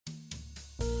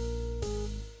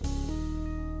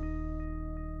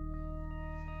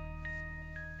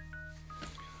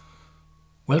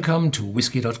Welcome to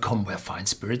Whisky.com, where fine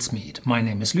spirits meet. My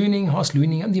name is Horst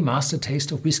Lüning. I'm the master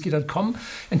taster of Whisky.com,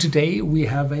 and today we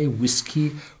have a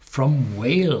whiskey from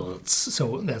Wales.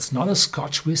 So that's not a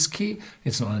Scotch whiskey,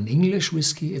 it's not an English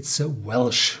whiskey, it's a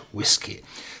Welsh whiskey.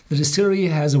 The distillery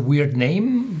has a weird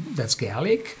name, that's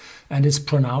Gaelic, and it's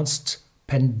pronounced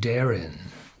Penderyn.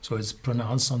 So it's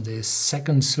pronounced on the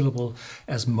second syllable,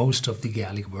 as most of the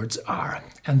Gaelic words are.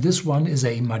 And this one is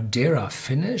a Madeira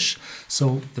finish.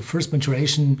 So the first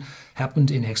maturation happened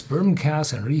in ex-bourbon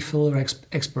cask and refill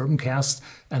ex-bourbon cask,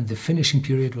 and the finishing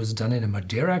period was done in a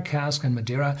Madeira cask. And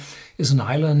Madeira is an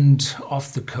island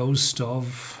off the coast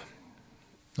of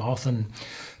northern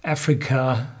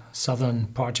Africa, southern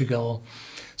Portugal.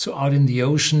 So out in the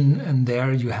ocean, and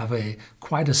there you have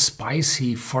quite a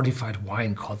spicy fortified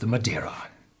wine called the Madeira.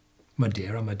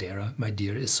 Madeira, my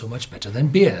dear, is so much better than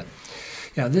beer.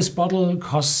 Yeah, this bottle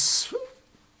costs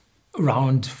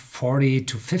around 40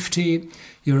 to 50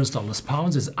 euros, dollars,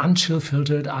 pounds. It's unchill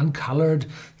filtered, uncolored.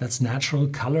 That's natural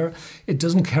color. It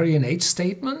doesn't carry an age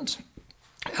statement.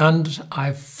 And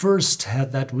I first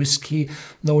had that whiskey,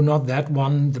 no, not that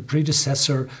one, the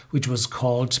predecessor, which was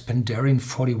called Penderyn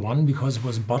 41, because it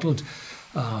was bottled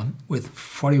with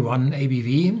 41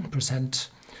 ABV, percent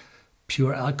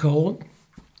pure alcohol.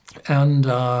 And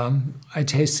I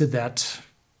tasted that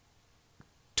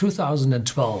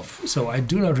 2012, so I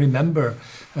do not remember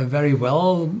very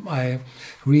well. I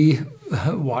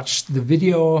re-watched the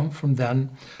video from then,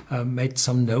 made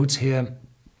some notes here.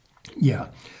 Yeah.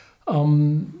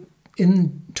 In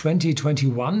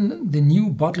 2021, the new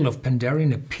bottle of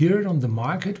Penderyn appeared on the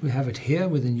market. We have it here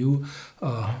with a new,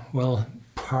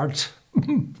 part,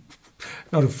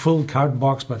 not a full card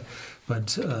box, but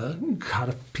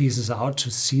cut pieces out to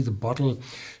see the bottle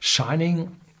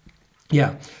shining.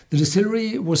 Yeah, the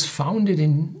distillery was founded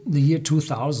in the year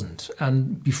 2000,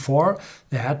 and before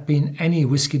there had been any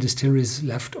whiskey distilleries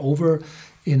left over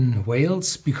in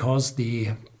Wales, because the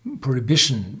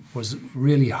prohibition was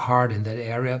really hard in that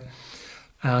area,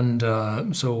 and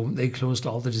so they closed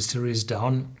all the distilleries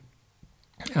down.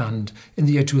 And in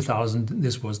the year 2000,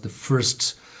 this was the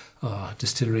first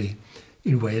distillery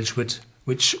in Wales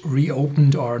which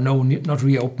reopened, or no, not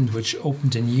reopened, which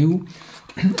opened anew.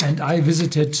 And I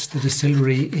visited the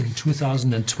distillery in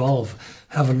 2012.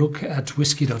 Have a look at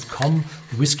Whisky.com,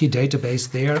 the whiskey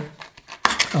database there.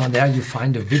 There you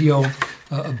find a video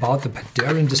about the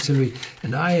Penderyn distillery.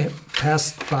 And I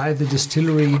passed by the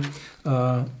distillery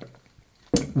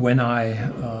when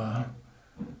I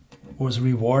was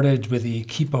rewarded with the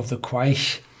Keep of the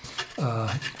Quaich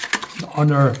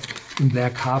honor in Blair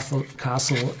Castle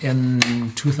in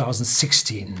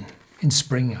 2016, in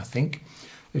spring, I think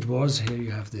it was. Here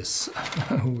you have this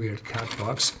weird card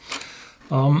box.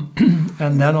 And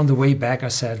then on the way back I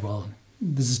said, well,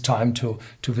 this is time to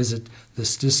visit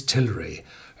this distillery.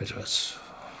 It was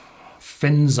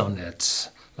fins on it,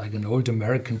 like an old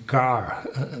American car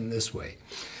in this way.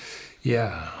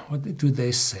 Yeah, what do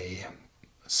they say?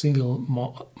 Single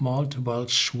malt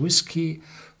Welsh whiskey,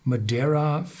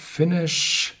 Madeira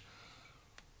finish,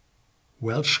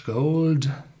 Welsh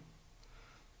gold.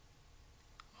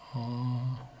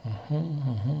 In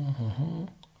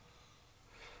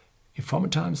former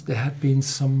times there had been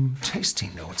some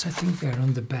tasting notes. I think they're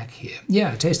on the back here.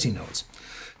 Yeah, tasting notes.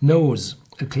 Nose,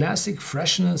 a classic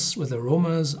freshness with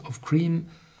aromas of cream,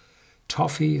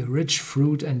 toffee, rich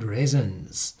fruit and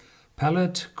raisins.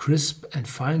 Palate, crisp and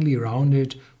finely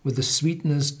rounded, with the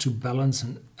sweetness to balance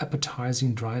an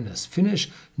appetizing dryness. Finish,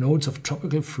 notes of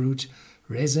tropical fruit,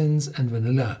 raisins and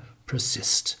vanilla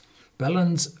persist.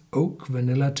 Balance, oak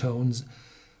vanilla tones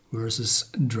versus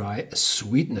dry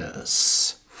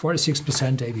sweetness.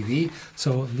 46% ABV.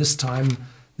 So this time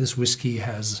this whiskey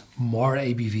has more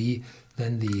ABV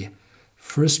than the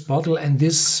first bottle. And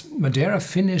this Madeira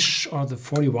finish, or the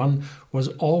 41, was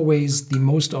always the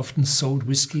most often sold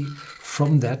whiskey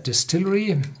from that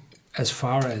distillery, as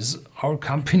far as our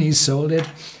company sold it.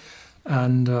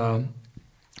 And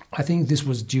I think this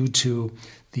was due to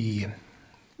the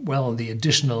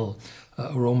additional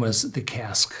aromas the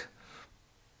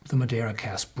Madeira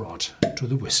cask brought to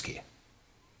the whiskey.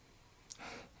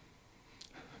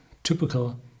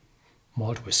 Typical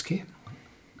malt whiskey.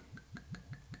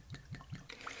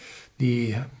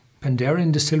 The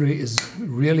Penderyn distillery is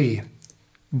really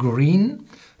green,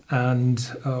 and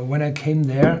when I came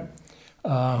there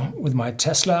with my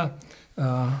Tesla,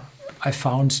 I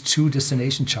found 2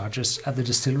 destination chargers at the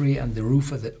distillery, and the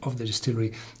roof of the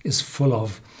distillery is full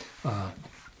of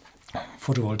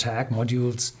photovoltaic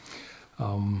modules.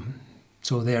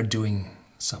 So they are doing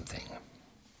something.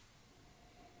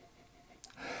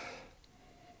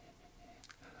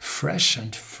 Fresh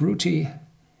and fruity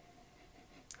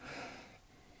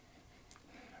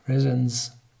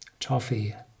Raisins,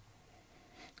 toffee,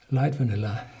 light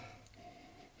vanilla.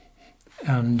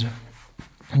 And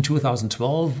in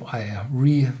 2012, I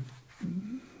re-watched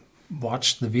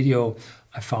the video.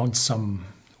 I found some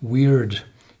weird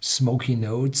smoky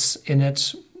notes in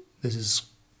it. This is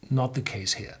not the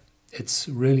case here. It's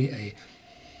really a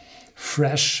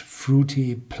fresh,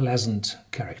 fruity, pleasant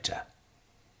character.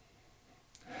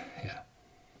 Yeah.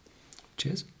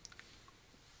 Cheers.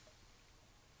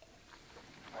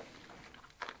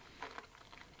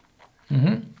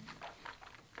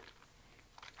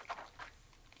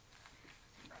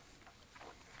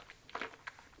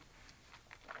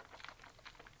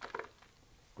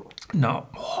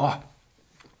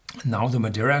 Now the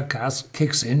Madeira cask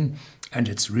kicks in, and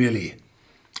it's really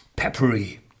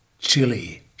peppery,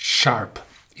 chilly, sharp,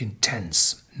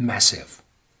 intense, massive,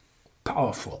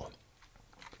 powerful.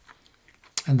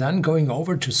 And then going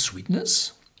over to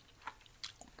sweetness.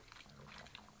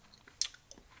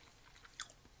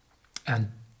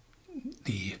 And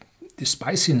the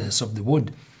spiciness of the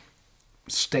wood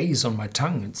stays on my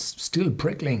tongue. It's still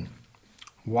prickling.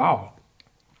 Wow.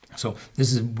 So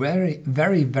this is very,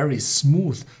 very, very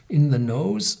smooth in the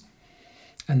nose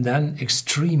and then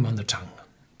extreme on the tongue.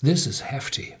 This is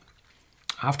hefty.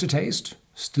 Aftertaste,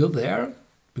 still there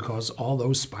because all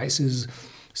those spices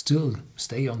still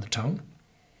stay on the tongue.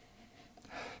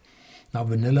 Now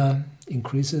vanilla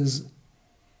increases,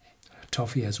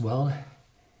 toffee as well,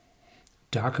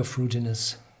 darker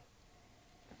fruitiness.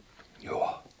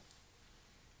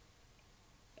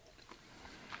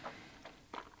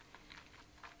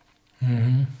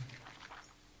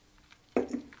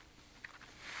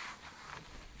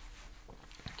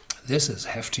 This is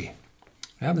hefty.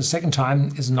 Yeah, the second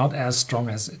time is not as strong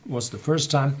as it was the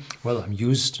first time. Well, I'm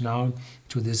used now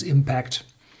to this impact.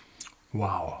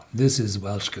 Wow, this is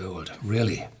Welsh Gold,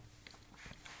 really.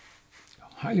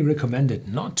 Highly recommended.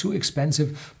 Not too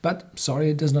expensive, but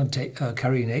sorry, it does not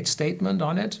carry an age statement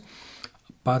on it.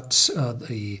 But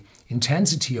the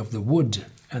intensity of the wood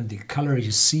and the color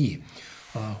you see,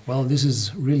 well, this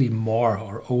is really more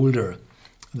or older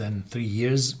than 3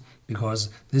 years, because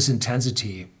this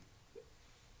intensity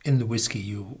in the whiskey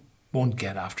you won't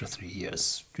get after 3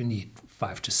 years. You need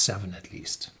 5 to 7 at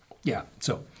least. Yeah,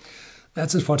 so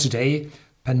that's it for today.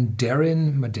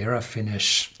 Penderyn Madeira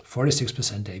Finish,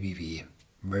 46% ABV.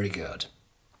 Very good.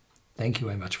 Thank you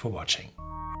very much for watching.